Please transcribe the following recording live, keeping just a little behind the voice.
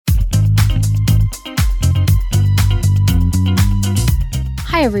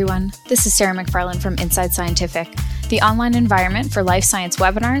Hi, everyone. This is Sarah McFarlane from Inside Scientific, the online environment for life science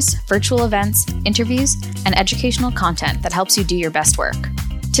webinars, virtual events, interviews, and educational content that helps you do your best work.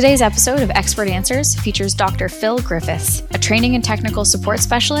 Today's episode of Expert Answers features Dr. Phil Griffiths, a training and technical support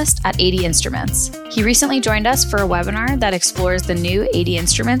specialist at 80 Instruments. He recently joined us for a webinar that explores the new 80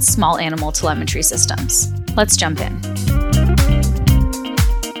 Instruments small animal telemetry systems. Let's jump in.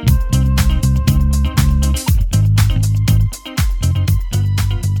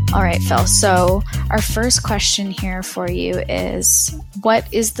 All right, Phil. So our first question here for you is, what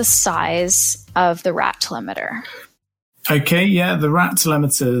is the size of the rat telemeter? Okay, yeah, the rat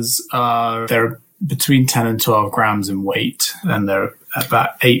telemeters they're between 10 and 12 grams in weight, and they're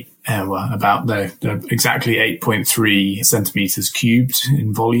about they're exactly 8.3 centimeters cubed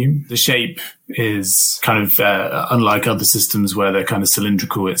in volume. The shape is kind of unlike other systems where they're kind of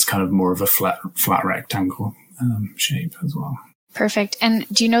cylindrical. It's kind of more of a flat rectangle shape as well. Perfect. And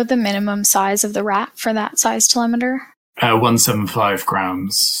do you know the minimum size of the rat for that size telemeter? 175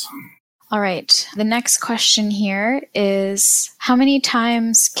 grams. All right. The next question here is, how many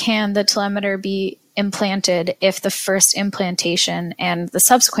times can the telemeter be implanted if the first implantation and the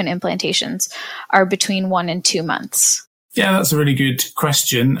subsequent implantations are between 1 and 2 months? Yeah, that's a really good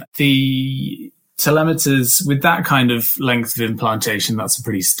question. The telemeters with that kind of length of implantation, that's a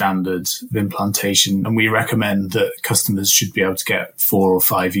pretty standard implantation. And we recommend that customers should be able to get 4 or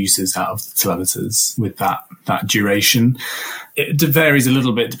 5 uses out of the telemeters with that duration. It varies a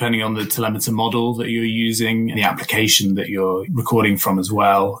little bit depending on the telemeter model that you're using and the application that you're recording from as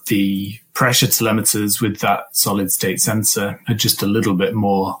well. The pressure telemeters with that solid state sensor are just a little bit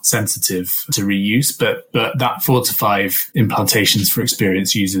more sensitive to reuse, but that 4 to 5 implantations for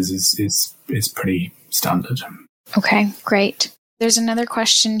experienced users is pretty standard. Okay, great. There's another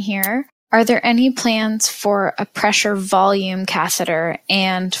question here. Are there any plans for a pressure volume catheter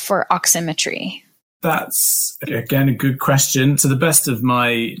and for oximetry? That's, again, a good question. To the best of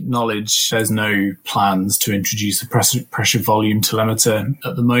my knowledge, there's no plans to introduce a pressure volume telemeter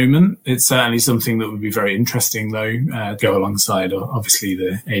at the moment. It's certainly something that would be very interesting, though, go alongside, obviously,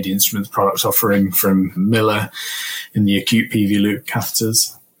 the 80 Instruments product offering from Miller in the acute PV loop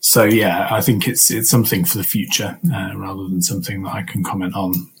catheters. So, yeah, I think it's something for the future rather than something that I can comment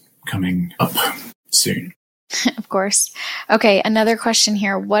on coming up soon. Of course. Okay, another question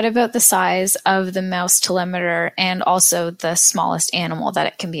here. What about the size of the mouse telemeter and also the smallest animal that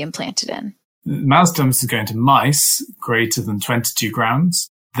it can be implanted in? Mouse telemeters are going to mice greater than 22 grams.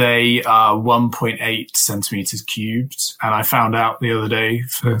 They are 1.8 centimeters cubed. And I found out the other day,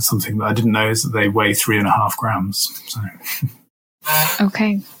 for something that I didn't know, is that they weigh 3.5 grams. So.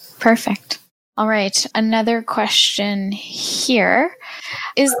 Okay, perfect. All right, another question here.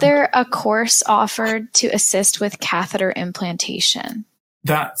 Is there a course offered to assist with catheter implantation?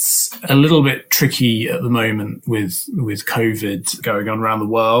 That's a little bit tricky at the moment with COVID going on around the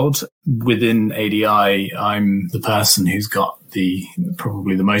world. Within ADI, I'm the person who's got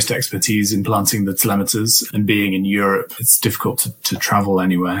probably the most expertise in planting the telemeters, and being in Europe, it's difficult to travel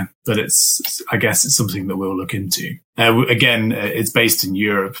anywhere, but I guess it's something that we'll look into. Again, it's based in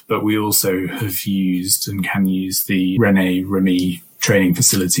Europe, but we also have used and can use the René Remy training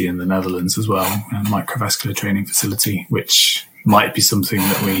facility in the Netherlands as well, a microvascular training facility, which might be something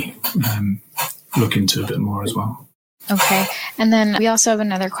that we look into a bit more as well. Okay. And then we also have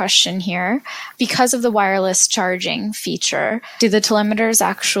another question here. Because of the wireless charging feature, do the telemeters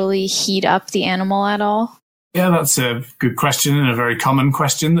actually heat up the animal at all? Yeah, that's a good question and a very common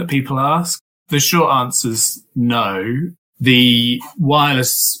question that people ask. The short answer is no. The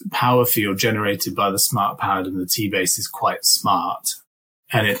wireless power field generated by the SmartPad and the T-Base is quite smart.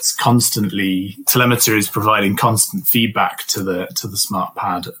 And telemeter is providing constant feedback to the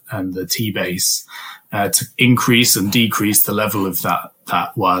SmartPad and the T-Base to increase and decrease the level of that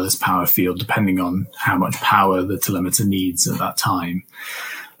wireless power field, depending on how much power the telemeter needs at that time.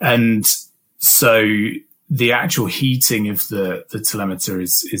 And so the actual heating of the telemeter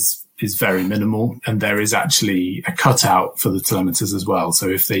is very minimal, and there is actually a cutout for the telemeters as well. So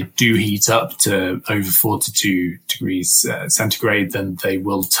if they do heat up to over 42 degrees centigrade, then they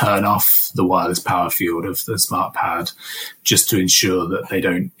will turn off the wireless power field of the SmartPad just to ensure that they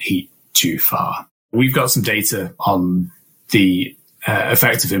don't heat too far. We've got some data on the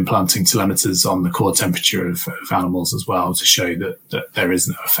effect of implanting telemeters on the core temperature of animals as well to show that there is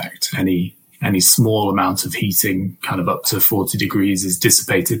no effect. Any small amount of heating, kind of up to 40 degrees, is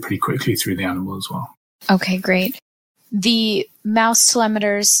dissipated pretty quickly through the animal as well. Okay, great. The mouse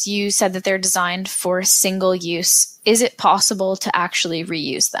telemeters, you said that they're designed for single use. Is it possible to actually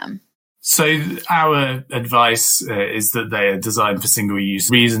reuse them? So our advice is that they are designed for single use.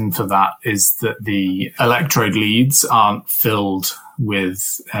 Reason for that is that the electrode leads aren't filled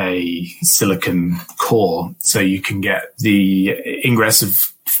with a silicon core. So you can get the ingress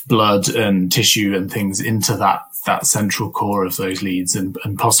of blood and tissue and things into that central core of those leads, and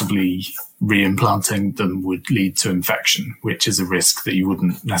possibly reimplanting them would lead to infection, which is a risk that you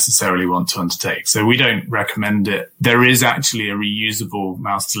wouldn't necessarily want to undertake. So we don't recommend it. There is actually a reusable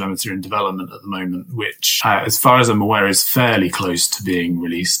mouse telemeter in development at the moment, which, as far as I'm aware, is fairly close to being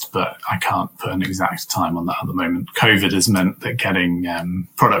released, but I can't put an exact time on that at the moment. COVID has meant that getting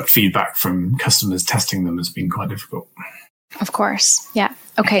product feedback from customers testing them has been quite difficult. Of course. Yeah.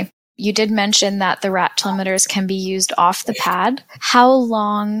 Okay. You did mention that the rat telemeters can be used off the pad. How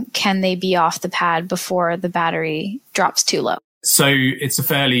long can they be off the pad before the battery drops too low? So it's a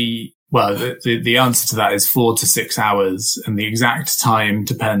fairly, well, the answer to that is 4 to 6 hours, and the exact time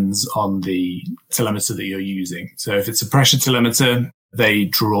depends on the telemeter that you're using. So if it's a pressure telemeter, they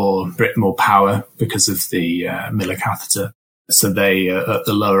draw a bit more power because of the Miller catheter. So they are at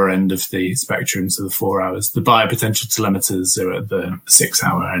the lower end of the spectrum, so the 4 hours. The biopotential telemeters are at the 6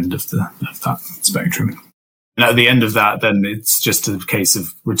 hour end of that spectrum. And at the end of that, then it's just a case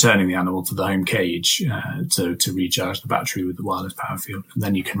of returning the animal to the home cage to recharge the battery with the wireless power field. And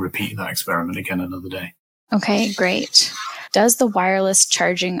then you can repeat that experiment again another day. Okay, great. Does the wireless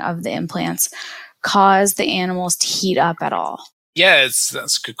charging of the implants cause the animals to heat up at all? Yeah,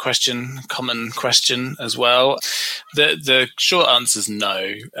 that's a good question. Common question as well. The short answer is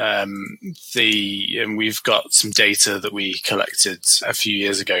no. And we've got some data that we collected a few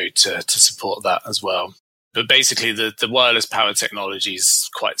years ago to support that as well. But basically, the wireless power technology is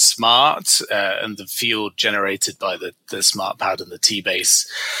quite smart, and the field generated by the smart pad and the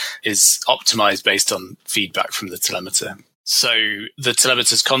T-base is optimized based on feedback from the telemeter. So the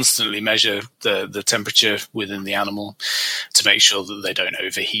telemeters constantly measure the temperature within the animal to make sure that they don't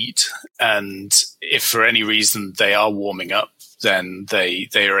overheat. And if for any reason they are warming up, then they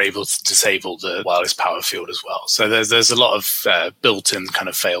are able to disable the wireless power field as well. So there's a lot of built-in kind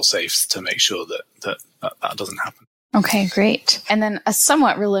of fail-safes to make sure that doesn't happen. Okay, great. And then a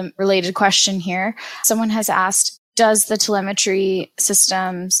somewhat related question here. Someone has asked, does the telemetry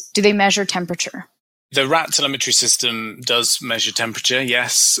systems, do they measure temperature? The rat telemetry system does measure temperature,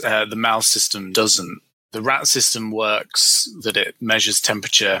 yes. The mouse system doesn't. The rat system works that it measures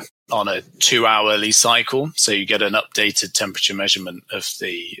temperature on a 2-hourly cycle. So you get an updated temperature measurement of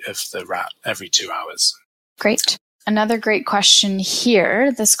the rat every 2 hours. Great. Another great question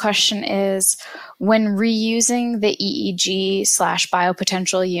here. This question is, when reusing the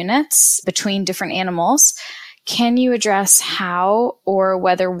EEG/biopotential units between different animals, can you address how or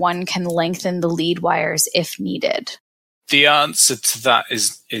whether one can lengthen the lead wires if needed? The answer to that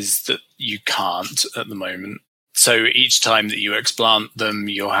is that you can't at the moment. So each time that you explant them,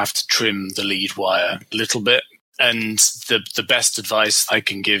 you'll have to trim the lead wire a little bit. And the best advice I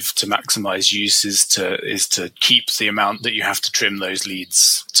can give to maximize use is to keep the amount that you have to trim those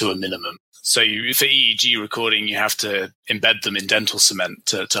leads to a minimum. So for EEG recording, you have to embed them in dental cement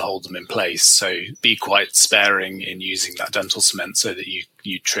to hold them in place. So be quite sparing in using that dental cement so that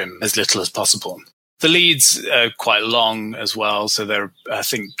you trim as little as possible. The leads are quite long as well. So they're, I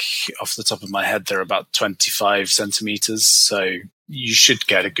think off the top of my head, they're about 25 centimeters. So you should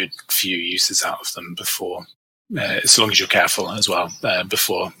get a good few uses out of them before, as long as you're careful as well,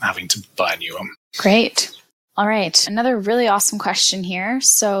 before having to buy a new one. Great. All right. Another really awesome question here.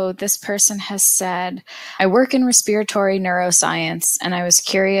 So this person has said, I work in respiratory neuroscience, and I was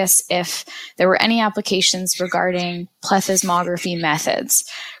curious if there were any applications regarding plethysmography methods.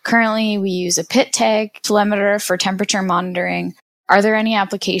 Currently, we use a pit tag telemeter for temperature monitoring. Are there any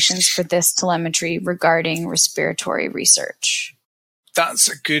applications for this telemetry regarding respiratory research? That's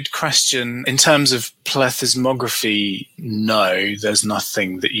a good question. In terms of plethysmography, no, there's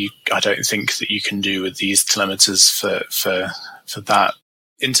nothing that I don't think that you can do with these telemeters for that.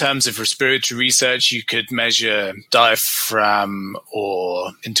 In terms of respiratory research, you could measure diaphragm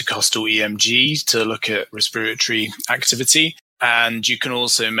or intercostal EMG to look at respiratory activity. And you can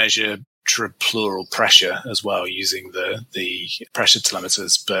also measure pleural pressure as well using the pressure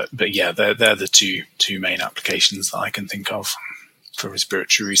telemeters. But yeah, they're the two main applications that I can think of for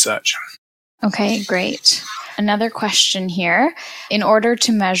respiratory research. Okay, great. Another question here. In order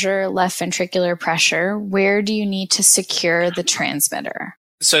to measure left ventricular pressure, where do you need to secure the transmitter?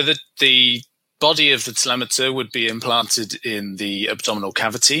 So the body of the telemeter would be implanted in the abdominal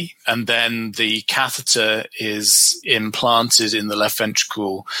cavity, and then the catheter is implanted in the left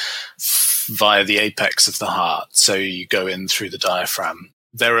ventricle via the apex of the heart. So you go in through the diaphragm.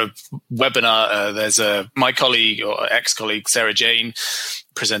 There are webinar. There's my colleague or ex-colleague Sarah Jane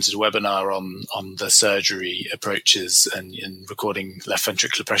presented a webinar on the surgery approaches and in recording left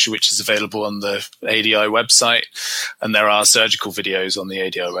ventricular pressure, which is available on the ADI website. And there are surgical videos on the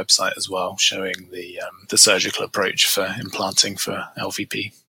ADI website as well, showing the surgical approach for implanting for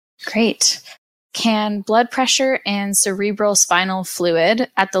LVP. Great. Can blood pressure and cerebral spinal fluid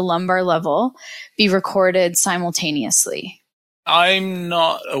at the lumbar level be recorded simultaneously? I'm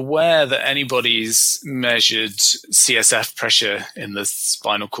not aware that anybody's measured CSF pressure in the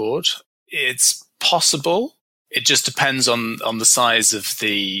spinal cord. It's possible. It just depends on the size of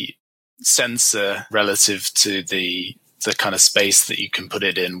the sensor relative to the kind of space that you can put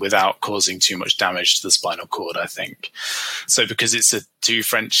it in without causing too much damage to the spinal cord, I think. So because it's a 2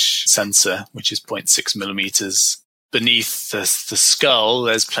 French sensor, which is 0.6 millimeters, beneath the skull,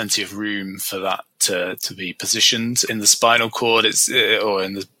 there's plenty of room for that to be positioned. In the spinal cord,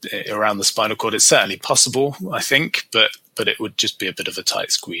 around the spinal cord, it's certainly possible, I think, but it would just be a bit of a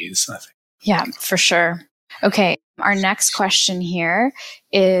tight squeeze, I think. Yeah, for sure. Okay, our next question here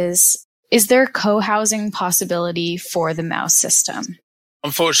is there co-housing possibility for the mouse system?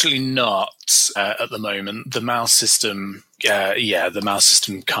 Unfortunately not at the moment. The mouse system, the mouse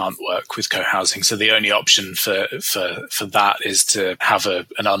system can't work with co-housing. So the only option for that is to have an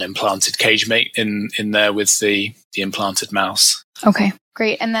unimplanted cage mate in there with the implanted mouse. Okay,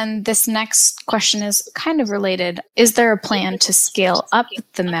 great. And then this next question is kind of related. Is there a plan to scale up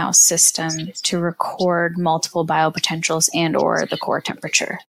the mouse system to record multiple biopotentials and or the core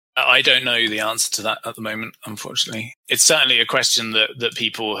temperature? I don't know the answer to that at the moment, unfortunately. It's certainly a question that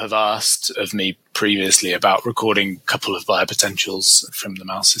people have asked of me previously about recording a couple of biopotentials from the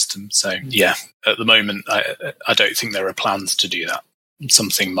mouse system. So, yeah, at the moment, I don't think there are plans to do that.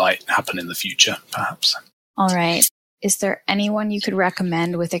 Something might happen in the future, perhaps. All right. Is there anyone you could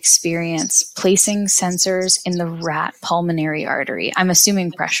recommend with experience placing sensors in the rat pulmonary artery? I'm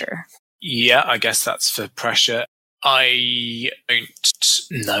assuming pressure. Yeah, I guess that's for pressure. I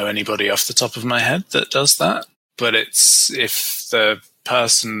don't know anybody off the top of my head that does that, but if the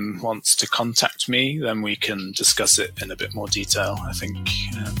person wants to contact me, then we can discuss it in a bit more detail, I think,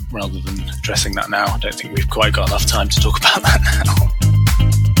 rather than addressing that now. I don't think we've quite got enough time to talk about that now.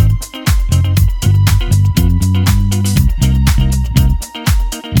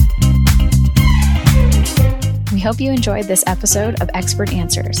 We hope you enjoyed this episode of Expert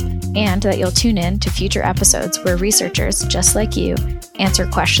Answers and that you'll tune in to future episodes where researchers just like you answer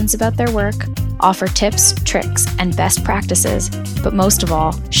questions about their work, offer tips, tricks, and best practices, but most of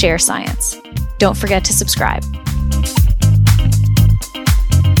all, share science. Don't forget to subscribe.